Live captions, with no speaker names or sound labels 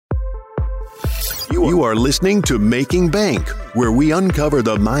You are listening to Making Bank, where we uncover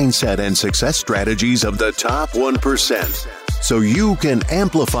the mindset and success strategies of the top 1%, so you can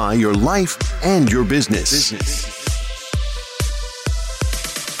amplify your life and your business.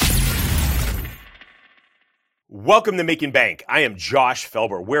 Welcome to Making Bank. I am Josh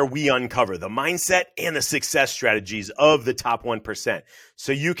Felber, where we uncover the mindset and the success strategies of the top 1%,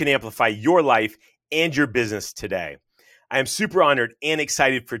 so you can amplify your life and your business today. I am super honored and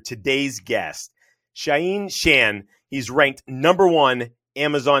excited for today's guest, Shaahin. He's ranked #1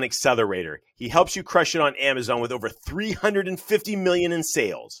 Amazon accelerator. He helps you crush it on Amazon with over $350 million in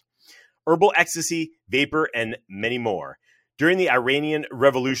sales, herbal ecstasy, vapor, and many more. During the Iranian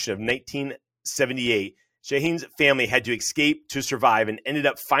Revolution of 1978, Shaahin's family had to escape to survive and ended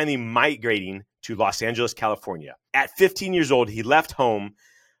up finally migrating to Los Angeles, California. At 15 years old, he left home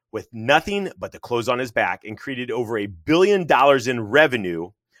with nothing but the clothes on his back and created over $1 billion in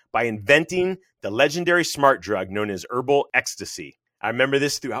revenue by inventing the legendary smart drug known as herbal ecstasy. I remember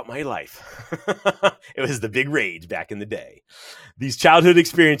this throughout my life. It was the big rage back in the day. These childhood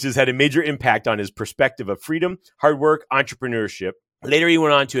experiences had a major impact on his perspective of freedom, hard work, entrepreneurship. Later, he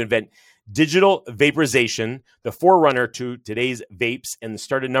went on to invent digital vaporization, the forerunner to today's vapes, and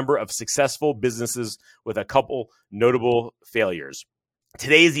start a number of successful businesses with a couple notable failures.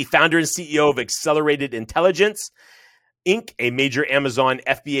 Today is the founder and CEO of Accelerated Intelligence, Inc., a major Amazon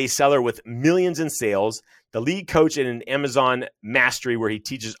FBA seller with millions in sales, the lead coach in an Amazon Mastery, where he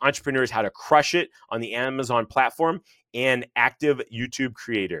teaches entrepreneurs how to crush it on the Amazon platform, and active YouTube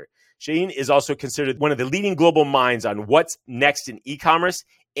creator. Shaahin is also considered one of the leading global minds on what's next in e-commerce,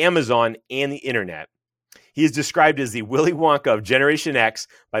 Amazon, and the internet. He is described as the Willy Wonka of Generation X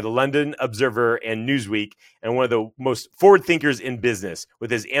by the London Observer and Newsweek, and one of the most forward thinkers in business.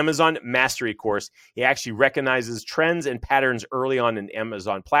 With his Amazon Mastery course, he actually recognizes trends and patterns early on in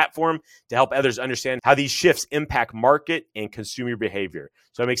Amazon platform to help others understand how these shifts impact market and consumer behavior.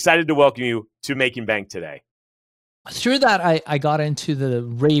 So I'm excited to welcome you to Making Bank today. Through that, I got into the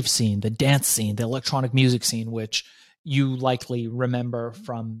rave scene, the dance scene, the electronic music scene, which you likely remember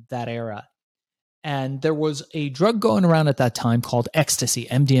from that era. And there was a drug going around at that time called ecstasy,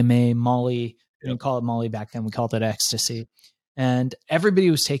 MDMA, Molly. We didn't call it Molly back then. We called it ecstasy. And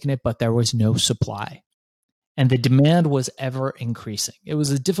everybody was taking it, but there was no supply. And the demand was ever increasing. It was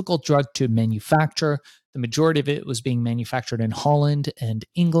a difficult drug to manufacture. The majority of it was being manufactured in Holland and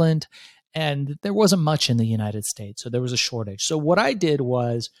England. And there wasn't much in the United States. So there was a shortage. So what I did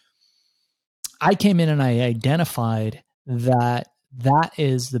was I came in and I identified that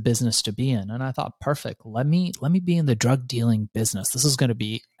is the business to be in. And I thought, perfect. Let me be in the drug dealing business. This is going to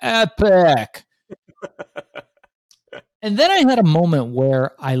be epic. And then I had a moment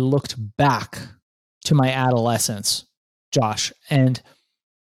where I looked back to my adolescence, Josh, and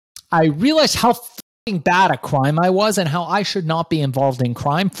I realized how fucking bad a crime I was and how I should not be involved in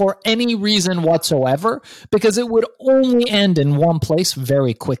crime for any reason whatsoever, because it would only end in one place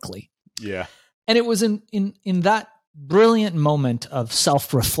very quickly. Yeah. And it was in that brilliant moment of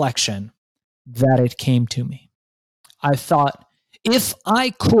self-reflection that it came to me. I thought, if I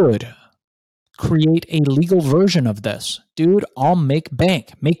could create a legal version of this, dude, I'll make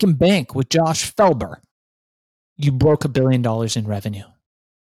bank. Making Bank with Josh Felber. You broke $1 billion in revenue.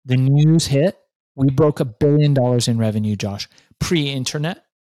 The news hit. We broke $1 billion in revenue, Josh. Pre-internet.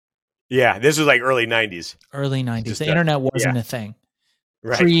 Yeah, this was like early 90s. Early 90s. The internet wasn't a thing.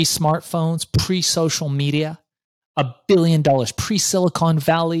 Right. Pre-smartphones, pre-social media. $1 billion, pre-Silicon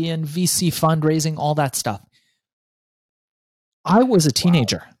Valley and VC fundraising, all that stuff. I was a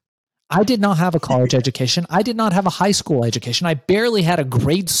teenager. Wow. I did not have a college education. I did not have a high school education. I barely had a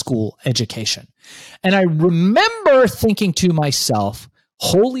grade school education. And I remember thinking to myself,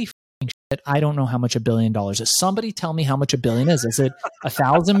 holy shit, I don't know how much $1 billion is. Somebody tell me how much $1 billion is. Is it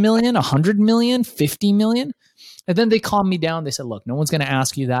 1,000 million, 100 million, 50 million? And then they calmed me down. They said, look, no one's going to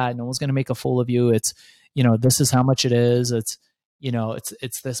ask you that. No one's going to make a fool of you. It's, this is how much it is. It's,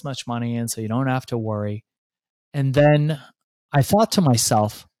 it's this much money. And so you don't have to worry. And then I thought to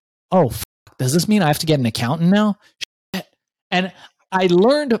myself, oh, does this mean I have to get an accountant now? Shit. And I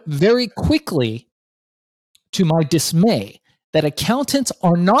learned very quickly, to my dismay, that accountants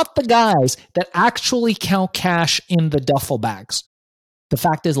are not the guys that actually count cash in the duffel bags. The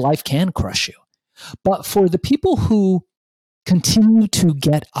fact is, life can crush you. But for the people who continue to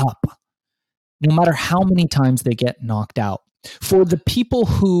get up, no matter how many times they get knocked out, for the people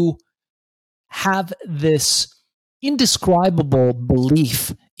who have this indescribable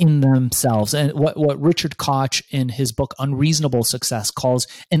belief in themselves, and what Richard Koch in his book Unreasonable Success calls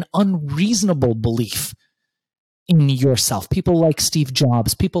an unreasonable belief in yourself, people like Steve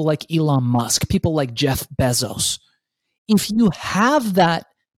Jobs, people like Elon Musk, people like Jeff Bezos, if you have that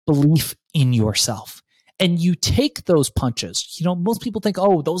belief in yourself and you take those punches, most people think,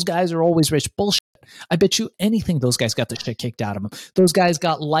 oh, those guys are always rich. Bullshit. I bet you anything those guys got the shit kicked out of them. Those guys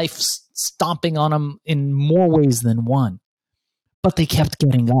got life stomping on them in more ways than one, but they kept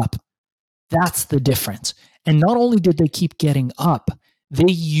getting up. That's the difference. And not only did they keep getting up,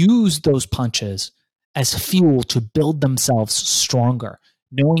 they used those punches as fuel to build themselves stronger,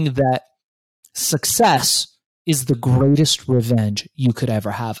 knowing that success is the greatest revenge you could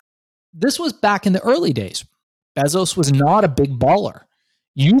ever have. This was back in the early days. Bezos was not a big baller.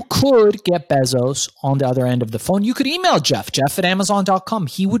 You could get Bezos on the other end of the phone. You could email Jeff at Amazon.com.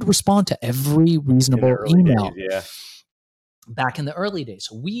 He would respond to every reasonable email. Back in the early days.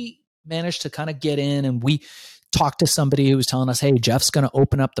 So we managed to kind of get in and we talked to somebody who was telling us, hey, Jeff's going to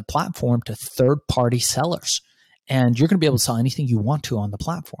open up the platform to third-party sellers. And you're going to be able to sell anything you want to on the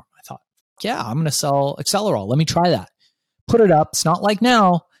platform. I thought, yeah, I'm going to sell Accelerol. Let me try that. Put it up. It's not like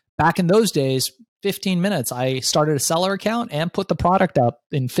now. Back in those days, 15 minutes, I started a seller account and put the product up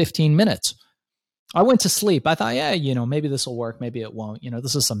in 15 minutes. I went to sleep. I thought, yeah, maybe this will work. Maybe it won't.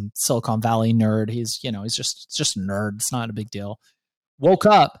 This is some Silicon Valley nerd. He's just a nerd. It's not a big deal. Woke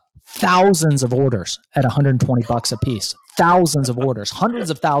up, thousands of orders at $120 a piece. Thousands of orders,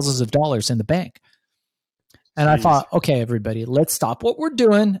 hundreds of thousands of dollars in the bank. And I thought, okay, everybody, let's stop what we're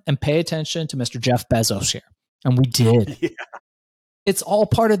doing and pay attention to Mr. Jeff Bezos here. And we did. Yeah. It's all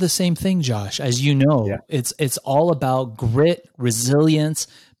part of the same thing, Josh. As you know, it's all about grit, resilience,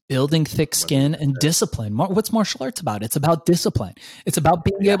 building thick skin, and discipline. What's martial arts about? It's about discipline. It's about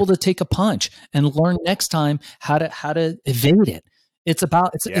being able to take a punch and learn next time how to evade it. It's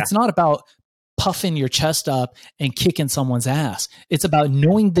not about puffing your chest up and kicking someone's ass. It's about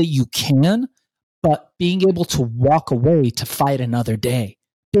knowing that you can, but being able to walk away to fight another day.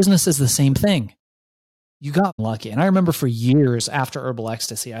 Business is the same thing. You got lucky. And I remember for years after Herbal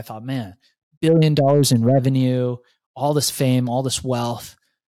Ecstasy, I thought, man, $1 billion in revenue, all this fame, all this wealth.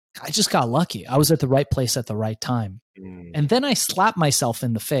 I just got lucky. I was at the right place at the right time. And then I slapped myself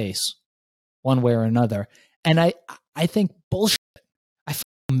in the face one way or another. And I think bullshit. I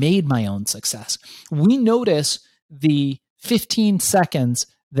made my own success. We notice the 15 seconds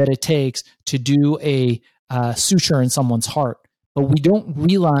that it takes to do a suture in someone's heart. But we don't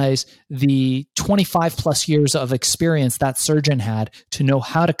realize the 25 plus years of experience that surgeon had to know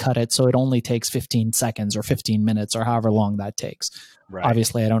how to cut it so it only takes 15 seconds or 15 minutes or however long that takes. Right.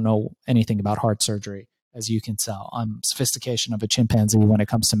 Obviously, I don't know anything about heart surgery, as you can tell. I'm sophistication of a chimpanzee when it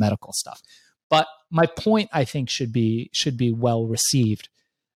comes to medical stuff. But my point, I think, should be well received,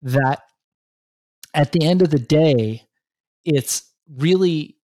 that at the end of the day, it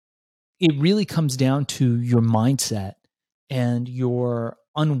really comes down to your mindset and your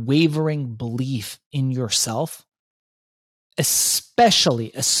unwavering belief in yourself,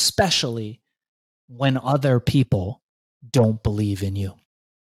 especially when other people don't believe in you.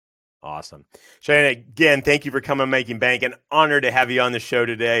 Awesome. Cheyene, again, thank you for coming on Making Bank. An honor to have you on the show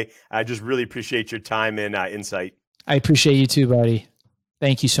today. I just really appreciate your time and insight. I appreciate you too, buddy.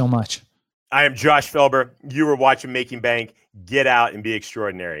 Thank you so much. I am Josh Felber. You were watching Making Bank. Get out and be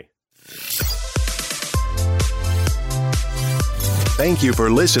extraordinary. Thank you for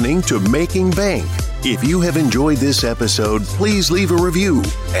listening to Making Bank. If you have enjoyed this episode, please leave a review,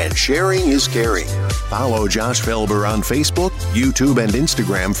 and sharing is caring. Follow Josh Felber on Facebook, YouTube, and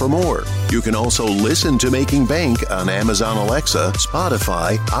Instagram for more. You can also listen to Making Bank on Amazon Alexa,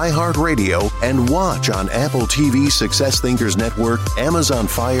 Spotify, iHeartRadio, and watch on Apple TV, Success Thinkers Network, Amazon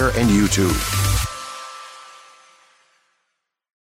Fire, and YouTube.